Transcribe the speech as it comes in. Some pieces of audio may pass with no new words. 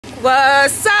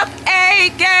What's up,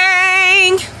 A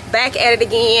gang? Back at it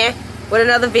again with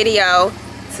another video.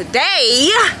 Today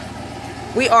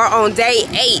we are on day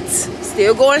 8,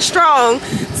 still going strong.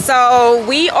 So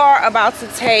we are about to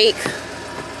take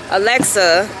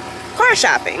Alexa car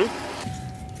shopping.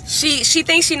 She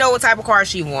thinks she know what type of car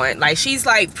she wants. Like, she's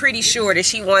like pretty sure that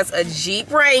she wants a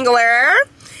Jeep Wrangler.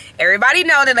 Everybody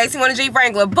know that Lexi wants a Jeep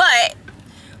Wrangler, but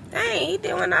I ain't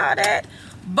doing all that.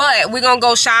 But we're gonna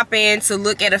go shopping to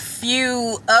look at a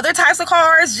few other types of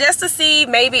cars just to see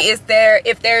maybe if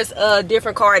there's a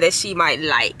different car that she might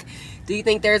like. Do you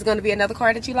think there's gonna be another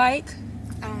car that you like?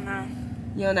 I don't know.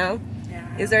 You don't know?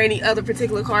 Yeah. Is there any other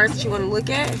particular cars that you want to look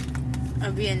at?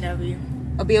 A BMW.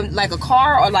 A BMW, like a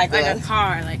car or like a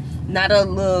car, like not a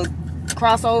little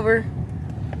crossover?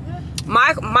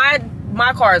 My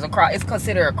car is it's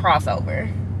considered a crossover.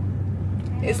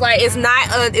 It's like it's not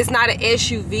an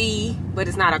SUV, but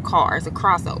it's not a car. It's a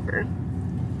crossover.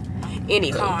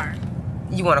 Anyway, car.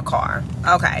 You want a car,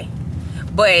 okay?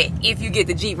 But if you get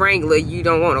the Jeep Wrangler, you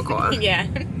don't want a car. Yeah.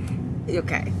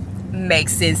 Okay,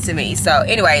 makes sense to me. So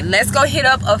anyway, let's go hit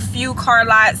up a few car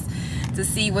lots to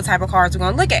see what type of cars we're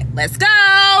gonna look at. Let's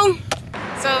go.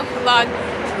 So vlog,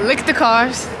 look at the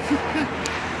cars. Yeah.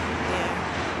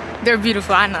 They're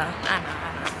beautiful. I know.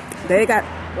 They got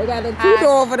a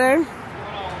two-door over there.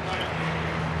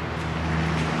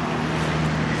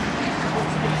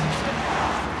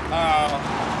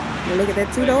 You look at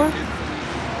that two-door.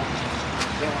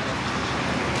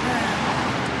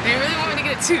 They really want me to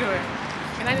get a two-door,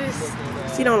 and I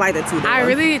just. She don't like the two-door. I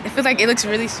feel like it looks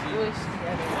really squished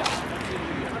together.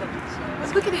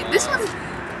 Let's look at it. This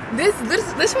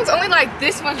one's only like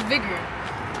this much bigger.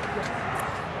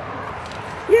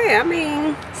 Yeah, I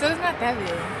mean. So it's not that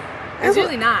big. It's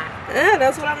really not. Yeah,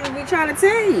 that's what I'm gonna be trying to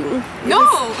tell you.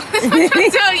 No, that's what I'm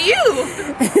trying to tell you.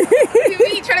 What do you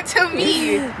mean you trying to tell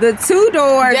me? The two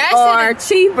doors are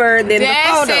cheaper than the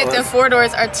four Dad said doors. the 4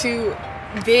 doors are too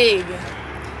big,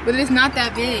 but it's not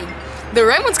that big. The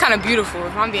red one's kind of beautiful,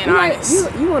 if I'm being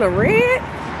honest. You want a red?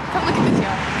 Come look at this,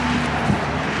 y'all.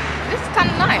 This is kind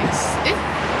of nice.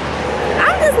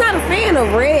 I'm just not a fan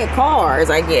of red cars,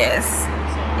 I guess.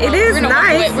 It is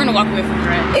nice. We're gonna walk away from the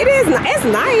red. It is. It's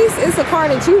nice. It's a car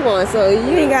that you want, so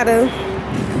you ain't gotta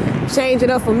change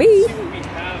it up for me.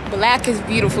 Black is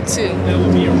beautiful too.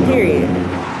 Period.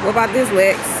 What about this,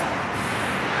 Lex?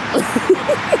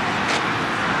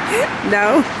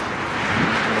 No.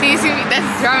 Can you see me?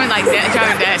 That's driving like that.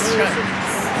 Driving Dad's truck.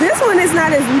 This one is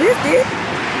not as lifted.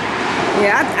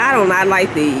 Yeah, I don't not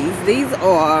like these. These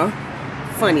are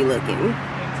funny looking.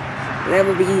 That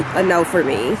would be a no for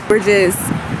me.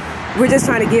 We're just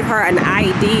trying to give her an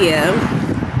idea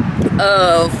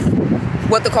of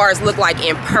what the cars look like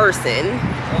in person.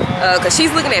 Cause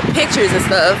she's looking at pictures and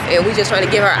stuff, and we just trying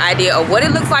to give her an idea of what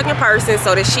it looks like in person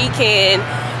so that she can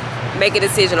make a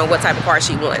decision on what type of car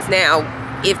she wants. Now,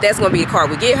 if that's gonna be the car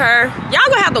we get her, y'all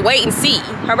gonna have to wait and see.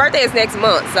 Her birthday is next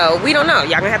month, so we don't know.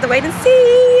 Y'all gonna have to wait and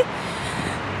see.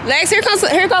 Lex, here comes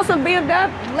some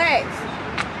BMW. Lex.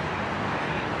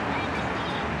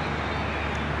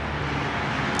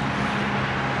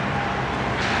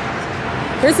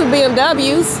 Here's some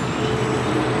BMWs.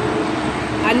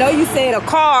 I know you said a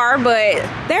car, but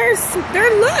they're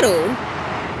little.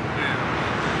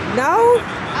 No?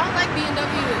 I don't like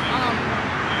BMW.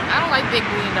 I don't like big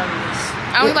BMWs.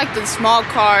 I only like the small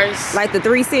cars. Like the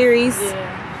 3 Series?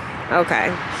 Yeah. Okay.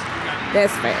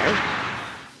 That's fair.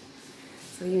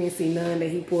 So you didn't see none that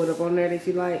he pulled up on there that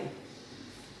you like?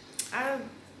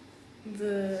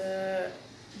 The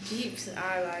Jeeps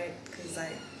I like, cause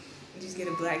like you just get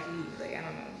a black Jeep. Like I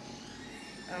don't know.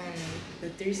 The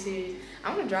 3 Series. I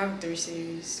want to drive a 3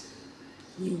 Series.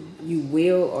 You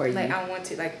will or like you? I want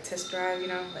to like test drive. You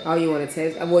know. Like, Oh, you want to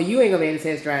test? Well, you ain't gonna be able to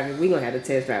test drive it. We gonna have to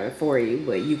test drive it for you,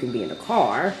 but you can be in the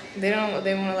car. They won't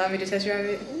allow me to test drive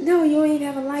it. No, you ain't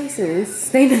have a license.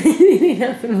 They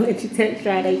not gonna let you test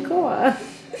drive a car.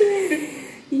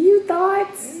 You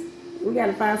thought? We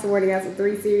gotta find somewhere they got some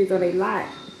 3 Series on their lot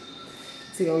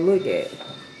to go look at.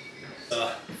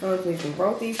 First, we can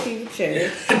broke these people's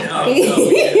chairs. No. All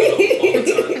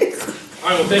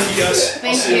right, well, thank you guys.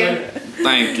 Thank you.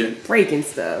 Thank you. Breaking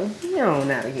stuff. You don't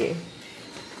know out of here. You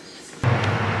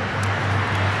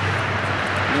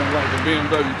don't like the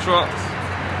BMW trucks?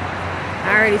 I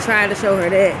already tried to show her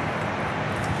that.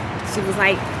 She was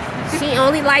like, she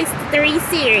only likes the 3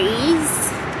 Series.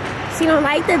 She don't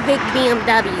like the big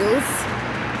BMWs.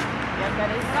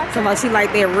 So she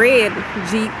like that red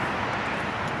Jeep.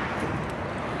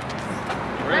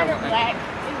 Red or black?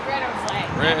 It's red or black.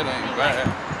 Red ain't bad.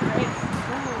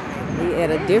 We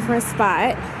at a different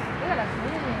spot.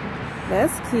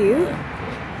 That's cute.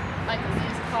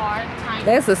 car. Tiny.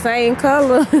 That's the same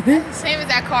color. Same as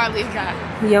that car Leah got.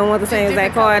 You don't want the same as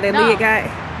that car that Leah got?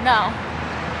 No.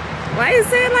 Why you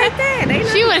say it like that?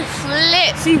 She would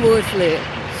flip. She would flip.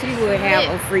 She would have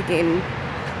a freaking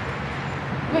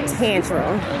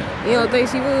tantrum. You don't think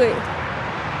she would?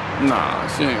 Nah,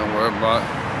 she ain't gonna worry about it.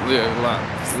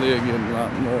 Leah getting a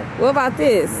lot more. What about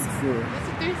this? Sure. That's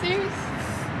a 3 Series?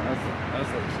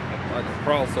 That's like a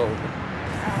crossover.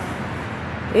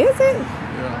 Is it?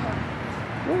 Yeah.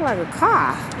 Look like a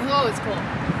car. Oh, it's cool.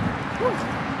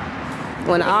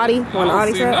 One Audi? One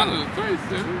Audi truck? None of the 3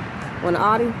 Series. One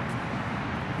Audi?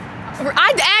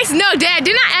 I asked, no, Dad,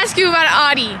 didn't I ask you about an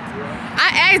Audi?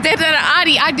 I asked Dad about an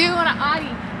Audi. I do want an Audi.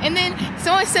 And then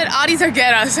someone said Audis are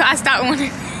ghetto, so I stopped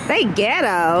wanting. They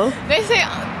ghetto? They say...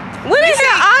 When they say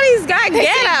Audis got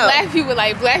ghetto? Black people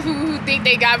who think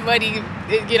they got money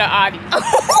get an Audi.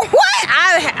 What?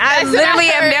 I literally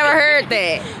have never heard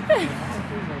that.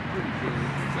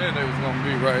 Said they was gonna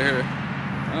be right here.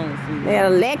 I don't see They had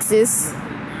a Lexus.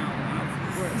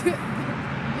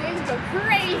 James go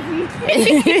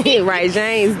crazy. Right,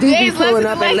 James do be pulling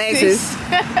up in Lexus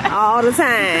all the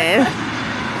time.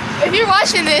 If you're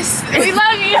watching this, we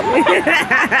love you.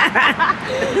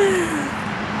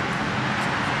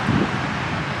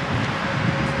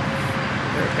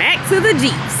 We're back to the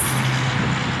Jeeps.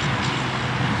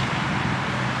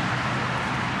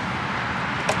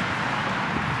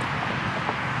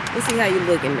 Let's see how you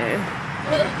looking there.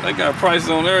 They got prices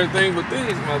on everything but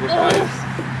these motherfuckers.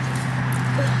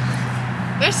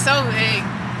 They're so big.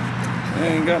 They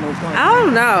ain't got no price. I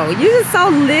don't know. You're just so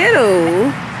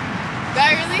little.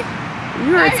 That really?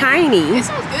 You're tiny. It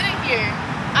smells good in here.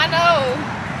 I know.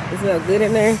 It smells good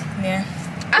in there? Yeah.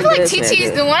 I feel like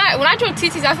TT's, when I drove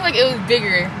TT's, I feel like it was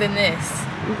bigger than this.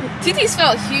 TT's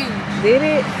felt huge. Did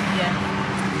it? Yeah.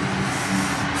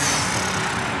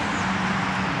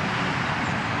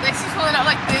 Lexi's pulling out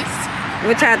like this.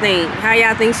 What y'all think? How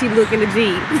y'all think she look in the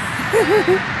Jeep?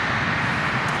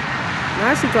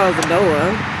 Now she closed the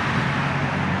door.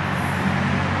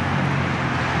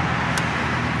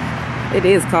 It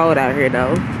is cold out here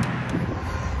though.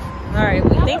 Alright,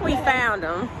 we think we found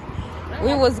them.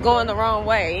 We was going the wrong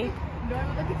way.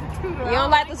 You don't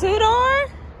like the two-door?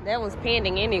 That was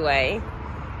pending anyway.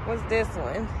 What's this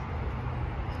one?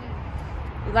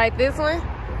 You like this one? This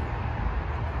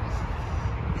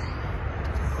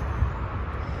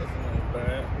one ain't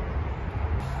bad.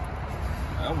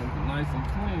 That one's nice and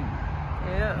clean.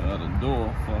 Yeah. The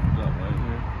door fucked up right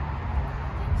here.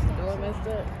 The door messed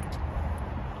up.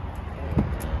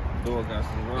 Door got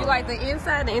some rubber. You like the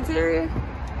inside, the interior?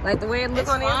 Like the way it looks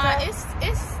on the inside?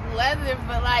 It's leather,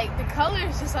 but like the color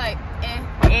is just like eh.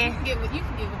 You can get what you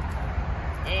can get with the color.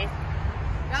 Eh.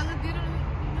 Y'all look good on the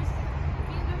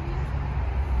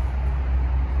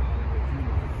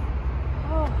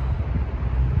Oh,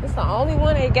 it's the only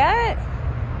one they got?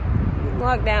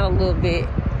 Lock down a little bit.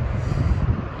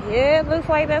 Yeah, it looks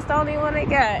like that's the only one they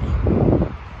got.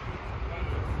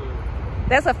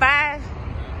 That's a 5?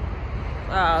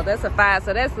 Oh, that's a 5,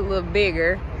 so that's a little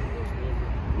bigger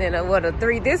than a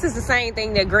 3. This is the same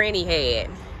thing that Granny had.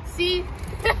 See?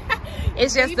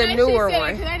 It's just the newer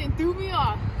one. That didn't threw me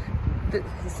off. The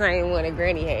same one that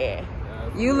Granny had.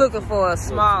 You looking for a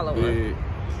smaller one.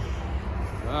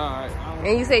 Alright.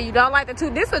 And you say you don't like the 2.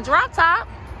 This is a drop top.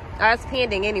 Oh, it's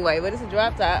pending anyway, but it's a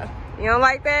drop top. You don't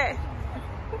like that?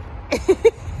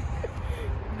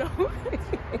 No.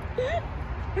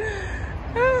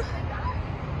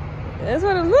 That's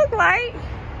what it looked like.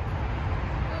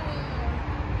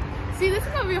 See, this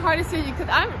is gonna be a hard decision because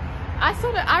I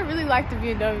really like the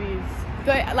BMWs.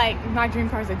 But like my dream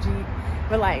car is a Jeep,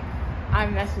 but like I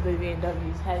mess with the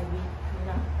BMWs heavy, you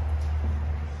know.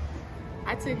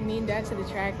 I took me and Dad to the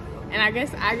track, and I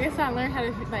guess I learned how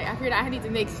to like. I figured out I need to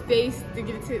make space to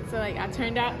get it to. So like I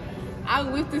turned out, I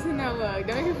whipped this in that mug.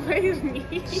 Don't even play with me.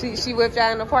 She whipped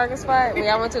out in the parking spot when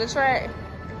y'all went to the track.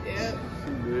 Yeah.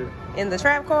 In the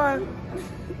trap car.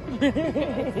 Look at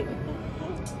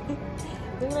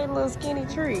that little skinny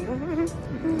tree.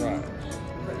 Right.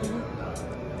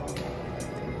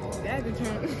 Dad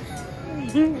determined.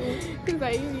 He's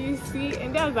like, you need a seat,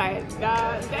 and Dad was like,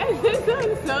 nah,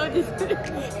 that's so just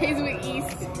Hazelwood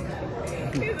East.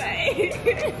 He's like,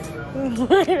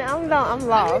 I'm I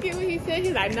lost. forget what he said.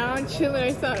 He's like, no, I'm chilling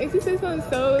or something. He said something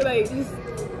so like just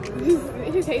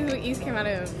his Hazelwood East came out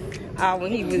of him.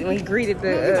 When he greeted He's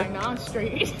the. like, no, I'm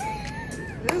straight.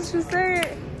 This is what she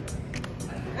said.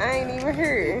 I ain't even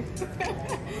heard.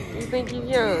 You think you're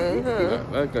young, huh?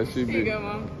 That's because she Here you be. go,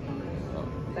 Mom.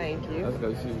 Thank you. That's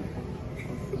because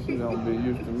she don't be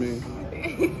used to me.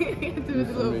 He had to put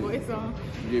the little voice on.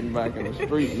 Getting back in the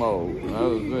street mode. That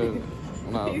was it.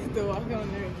 He used to walk on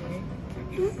everything.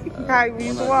 Probably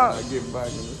used to walk. I get back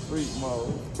in the street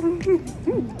mode.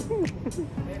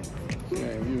 She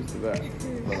ain't used to that.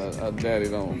 But her daddy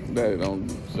don't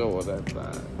show her that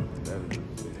side.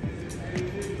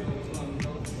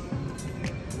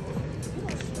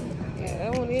 Yeah,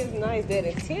 that one is nice. That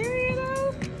interior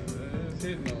though. It's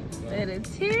hitting on. That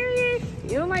interior.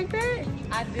 You don't like that?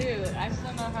 I do. I just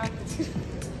don't know how to.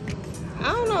 I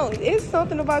don't know. It's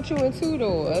something about you in two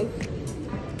doors.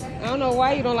 I don't know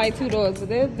why you don't like two doors, but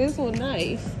this one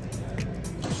nice.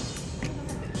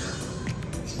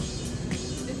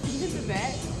 Just in the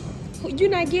back. You're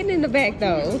not getting in the back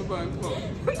though.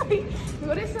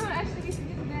 What if someone actually gets to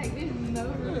get in the back? There's no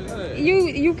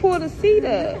room. You pull the seat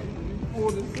up. Pull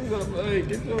the seat up. Hey,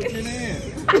 get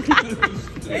in.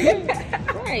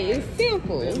 Right, it's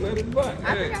simple. Let it back. I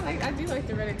think I do like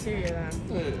the red interior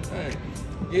though. Hey,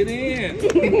 get in.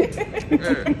 Hey,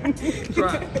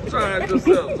 try it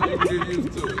yourself so you can get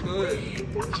used to it. Go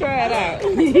ahead. Try it out.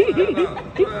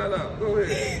 Try it out. Go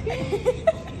ahead.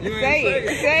 You ain't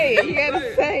Say it. You gotta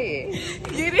say it.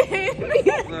 Get in.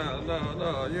 No.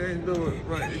 You ain't doing it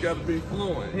right. You gotta be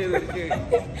fluent. Hit it again.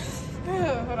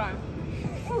 Hold on.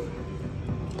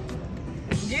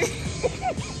 Get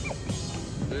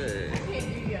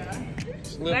Yeah.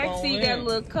 Lexi got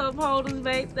little cup holders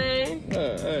back there.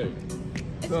 Hey.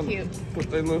 It's cute. Put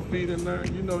their little feet in there.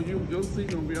 You know your seat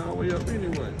gonna be all the way up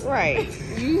anyway. Right.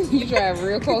 You drive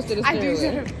real close to the steering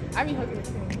wheel. I be hooking the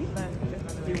steering wheel.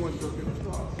 He went to get the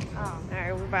car.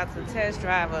 Alright, we're about to test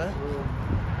drive the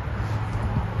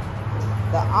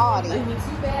Audi. Too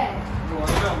bad.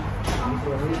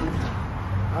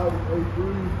 Audi A3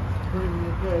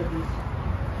 premium package.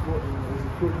 What is a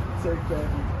quick sex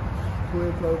package?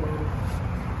 Twin turbo.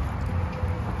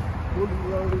 Fully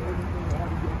loaded, everything I had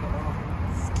to get from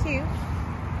office. It's cute.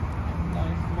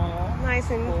 Nice, small. Nice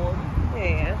and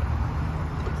yeah.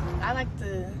 I like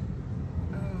the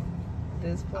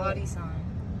This Audi sign.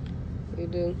 You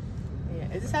do.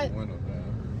 Yeah. Is this how? Window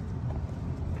down.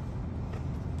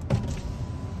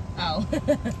 Oh.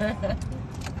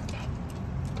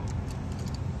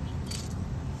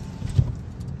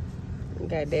 We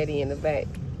got Daddy in the back.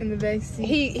 In the back seat.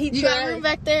 He You got room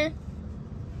back there?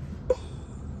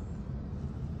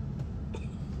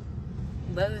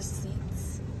 Leather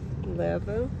seats.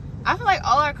 Leather. I feel like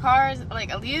all our cars, like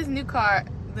Aaliyah's new car,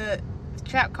 the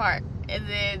trap car, and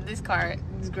then this car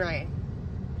is gray.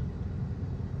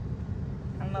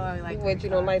 I don't know why we like. What, you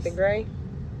don't like the gray?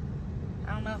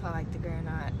 I don't know if I like the gray or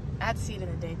not. I had to see it in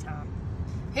the daytime.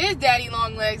 His daddy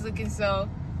long legs looking so.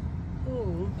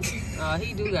 Ooh. Oh,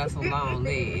 he do got some long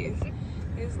legs.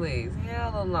 His legs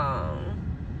hella long.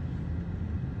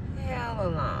 Hella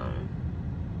long.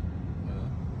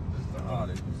 It's the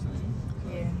Audi, you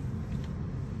see. Yeah.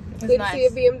 Couldn't see a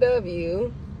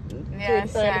BMW. Yeah, Couldn't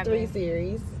find a 3 sadly.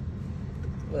 Series.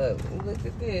 But look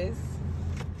at this.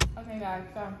 Okay, guys,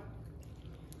 so.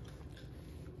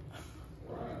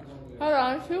 Hold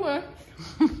on, she went.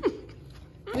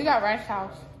 We got Rice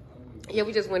House. Yeah,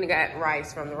 we just went and got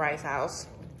rice from the Rice House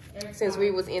since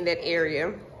we was in that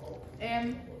area.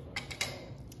 And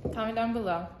comment down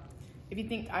below if you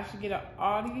think I should get an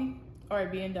Audi or a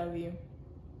BMW.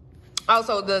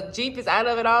 Also, the Jeep is out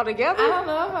of it altogether. I don't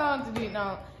know if I want to do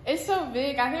no. It's so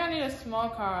big. I think I need a small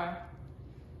car.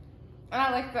 And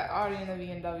I like the Audi and the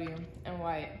BMW in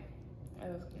white.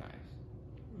 It looks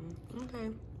nice.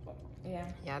 Okay.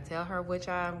 Yeah. Y'all tell her which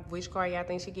car y'all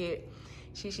think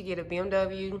she should get a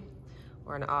BMW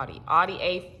or an Audi. Audi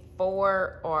A4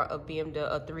 or a BMW,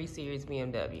 a 3 Series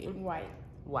BMW. White.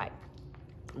 White.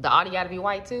 The Audi gotta be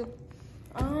white too?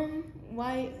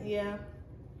 White, yeah.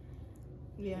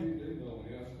 Yeah.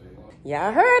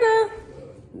 Y'all heard her.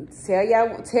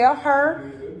 Tell her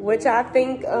which y'all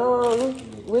think,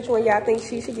 which one y'all think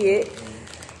she should get.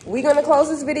 We're gonna close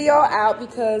this video out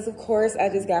because of course I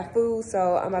just got food,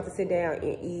 so I'm about to sit down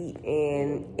and eat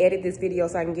and edit this video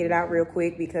so I can get it out real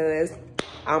quick because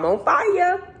I'm on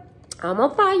fire.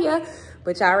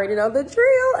 But y'all already know the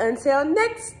drill. Until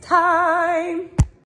next time.